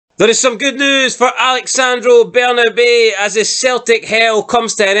There is some good news for Alexandro Bernabei as his Celtic hell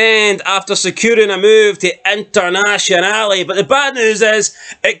comes to an end after securing a move to Internazionale. But the bad news is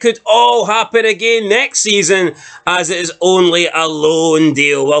it could all happen again next season as it is only a loan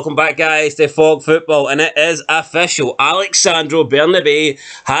deal. Welcome back, guys, to Fog Football, and it is official. Alexandro Bernabei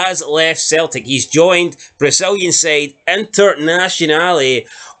has left Celtic. He's joined Brazilian side Internazionale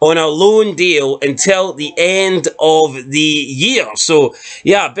on a loan deal until the end of the year. So,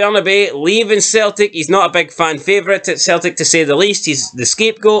 yeah, Bernabei leaving Celtic. He's not a big fan favourite at Celtic, to say the least. He's the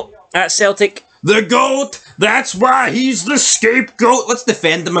scapegoat at Celtic. The GOAT! That's why he's the scapegoat! Let's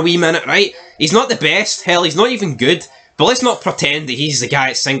defend him a wee minute, right? He's not the best. Hell, he's not even good. But let's not pretend that he's the guy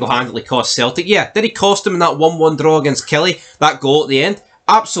that single-handedly cost Celtic. Yeah, did he cost him in that 1-1 draw against Kelly? That goal at the end?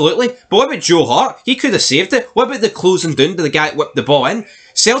 Absolutely. But what about Joe Hart? He could have saved it. What about the closing down to the guy that whipped the ball in?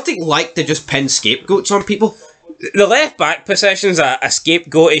 Celtic like to just pin scapegoats on people. The left-back position's a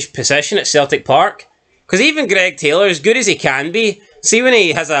scapegoatish position at Celtic Park. Because even Greg Taylor, as good as he can be, see when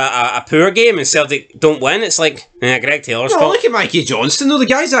he has a poor game and Celtic don't win, it's like, Greg Taylor's fault. Look at Mikey Johnston, though. The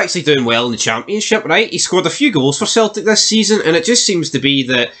guy's actually doing well in the Championship, right? He scored a few goals for Celtic this season, and it just seems to be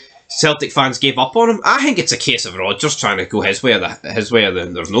that Celtic fans gave up on him. I think it's a case of Rodgers trying to go his way,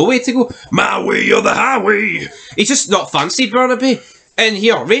 there's no way to go. My way or the highway. He's just not fancied Bernabei. And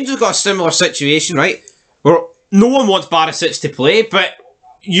here, Rangers got a similar situation, right? Where no one wants Barisic to play, but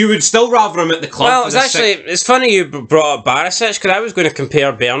you would still rather him at the club. Well, it's funny you brought up Barisic, because I was going to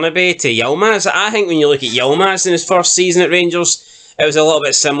compare Bernabei to Yilmaz. I think when you look at Yilmaz in his first season at Rangers, it was a little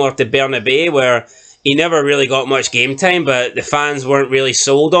bit similar to Bernabei, where he never really got much game time, but the fans weren't really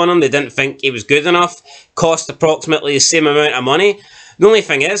sold on him. They didn't think he was good enough. Cost approximately the same amount of money. The only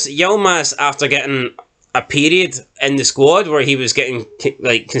thing is, Yilmaz, after getting a period in the squad where he was getting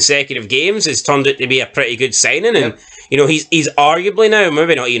like consecutive games, has turned out to be a pretty good signing. And you know, he's arguably now,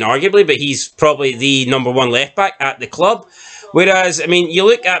 maybe not even arguably, but he's probably the #1 left back at the club. Whereas, I mean, you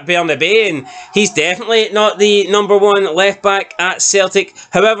look at Bernabei and he's definitely not the #1 left back at Celtic.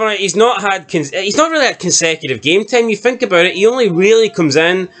 However, he's not really had consecutive game time. You think about it, he only really comes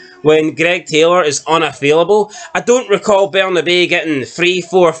in when Greg Taylor is unavailable. I don't recall Bernabei getting 3,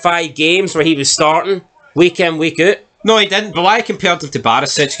 4, 5 games where he was starting week in, week out. No, he didn't. But why I compared him to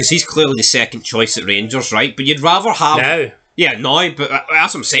Barisic, because he's clearly the second choice at Rangers, right? But you'd rather have... Now. Yeah, no, but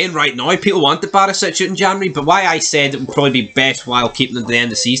that's what I'm saying right now. People want the Barisic out in January, but why I said it would probably be best while keeping them to the end of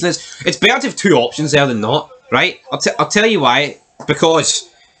the season is it's better to have 2 options there than not, right? I'll tell you why. Because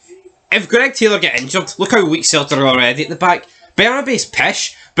if Greg Taylor get injured, look how weak Celtic are already at the back. Bernabei's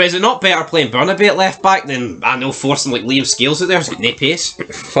pish, but is it not better playing Bernabei at left back than, I know, forcing like Liam Scales out there? He's got no pace.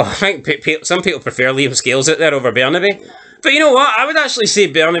 Well, I think some people prefer Liam Scales out there over Bernabei. But you know what? I would actually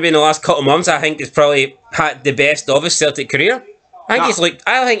say Bernabei in the last couple of months, I think, has probably had the best of his Celtic career. I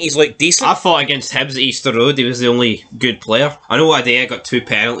think he's looked decent. I thought against Hibs at Easter Road, he was the only good player. I know Adea got 2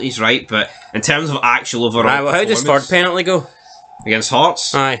 penalties, right? But in terms of actual overall well, how does third penalty go? Against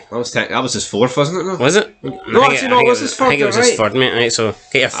Hearts? Aye. That was his 4th, wasn't it? No? Was it? No, actually, no, it was his 3rd. I think it was his 3rd, mate. Right, so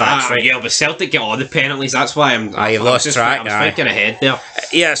get your facts right. Yeah, but Celtic get all the penalties. That's why you've lost track. I was thinking ahead there.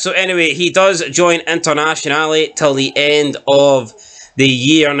 Yeah, so anyway, he does join Internazionale till the end of the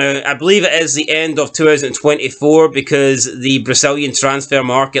year. Now, I believe it is the end of 2024 because the Brazilian transfer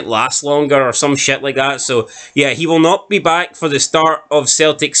market lasts longer or some shit like that. So, yeah, he will not be back for the start of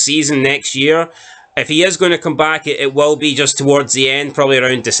Celtic's season next year. If he is going to come back, it will be just towards the end, probably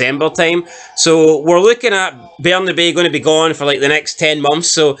around December time. So we're looking at Bernabei going to be gone for like the next 10 months.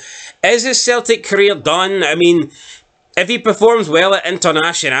 So is his Celtic career done? I mean, if he performs well at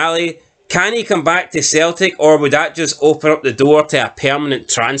Internazionale, can he come back to Celtic, or would that just open up the door to a permanent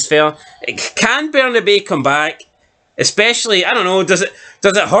transfer? Can Bernabei come back? Especially, I don't know, does it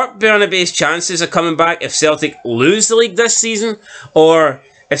hurt Bernabei's chances of coming back if Celtic lose the league this season? Or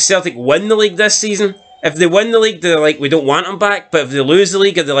if Celtic win the league this season? If they win the league, they're like, we don't want him back. But if they lose the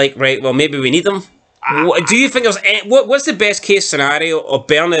league, they're like, right, well, maybe we need him. Do you think what's the best case scenario of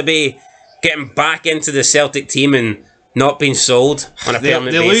Bernabei getting back into the Celtic team and not being sold on a permanent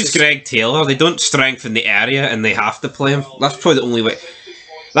basis? They lose Greg Taylor, they don't strengthen the area, and they have to play him. That's probably the only way.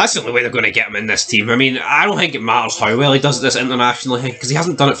 That's the only way they're going to get him in this team. I mean, I don't think it matters how well he does it this internationally, because he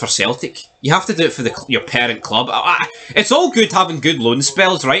hasn't done it for Celtic. You have to do it for your parent club. It's all good having good loan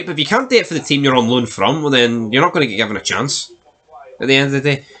spells, right? But if you can't do it for the team you're on loan from, well then you're not going to get given a chance at the end of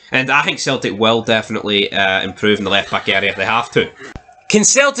the day. And I think Celtic will definitely improve in the left-back area if they have to. Can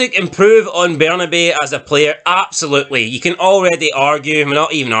Celtic improve on Bernabei as a player? Absolutely. You can already argue,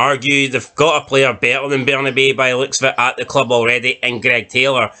 not even argue, they've got a player better than Bernabei by the looks of it at the club already in Greg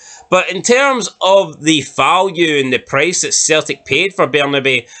Taylor. But in terms of the value and the price that Celtic paid for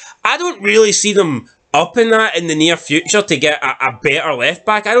Bernabei, I don't really see them upping that in the near future to get a better left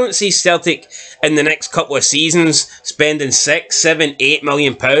back. I don't see Celtic in the next couple of seasons spending £6, £7, £8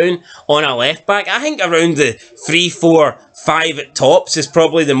 million on a left back. I think around the 3, 4, 5 at tops is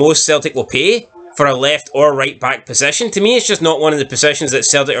probably the most Celtic will pay for a left or right back position. To me, it's just not one of the positions that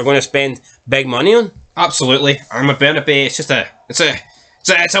Celtic are going to spend big money on. Absolutely. And with Bernabei,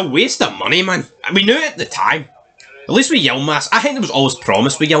 it's a waste of money, man. We knew it at the time. At least with Yilmaz, I think there was always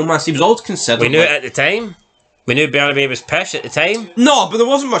promise with Yilmaz. He was always considered. We knew it at the time. We knew Bernabei was pish at the time. No, but there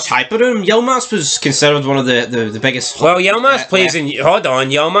wasn't much hype around him. Yilmaz was considered one of the biggest. Well, Yilmaz plays in. Hold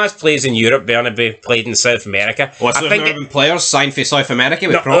on, Yilmaz plays in Europe. Bernabei played in South America. Well, so there's never been players signed for South America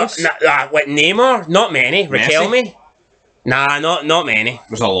with pros. What, Neymar? Not many. Riquelme? Nah, not many.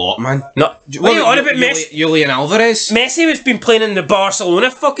 There's a lot, man. What are you on about Messi? Julian Alvarez? Messi has been playing in the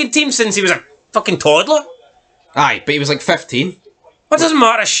Barcelona fucking team since he was a fucking toddler. Aye, but he was like 15. What doesn't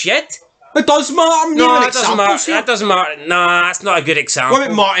matter shit? It does matter. I'm No, it doesn't matter. That doesn't matter. Nah, that's not a good example. What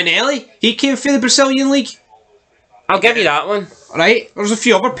about Martinelli? He came through the Brazilian league. I'll give you that one. Right, there's a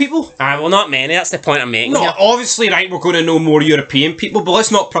few other people. Well, not many. That's the point I'm making. No, here. obviously, right, we're going to know more European people, but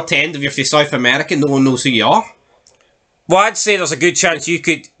let's not pretend if you're from South America, no one knows who you are. Well, I'd say there's a good chance you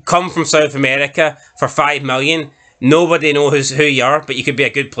could come from South America for $5 million. Nobody knows who you are, but you could be a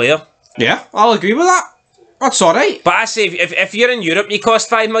good player. Yeah, I'll agree with that. That's alright. But I say, if you're in Europe, you cost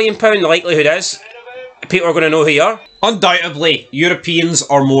 £5 million, the likelihood is people are going to know who you are. Undoubtedly, Europeans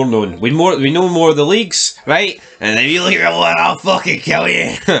are more known. We know more of the leagues, right? And if you look at one, I'll fucking kill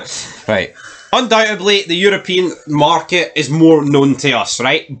you. Right. Undoubtedly, the European market is more known to us,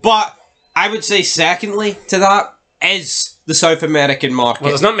 right? But I would say secondly to that is the South American market. Well,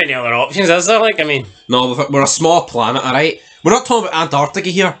 there's not many other options, is there? Like, I mean... No, we're a small planet, alright? We're not talking about Antarctica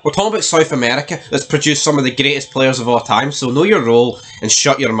here. We're talking about South America that's produced some of the greatest players of all time. So know your role and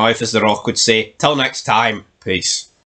shut your mouth, as The Rock would say. Till next time, peace.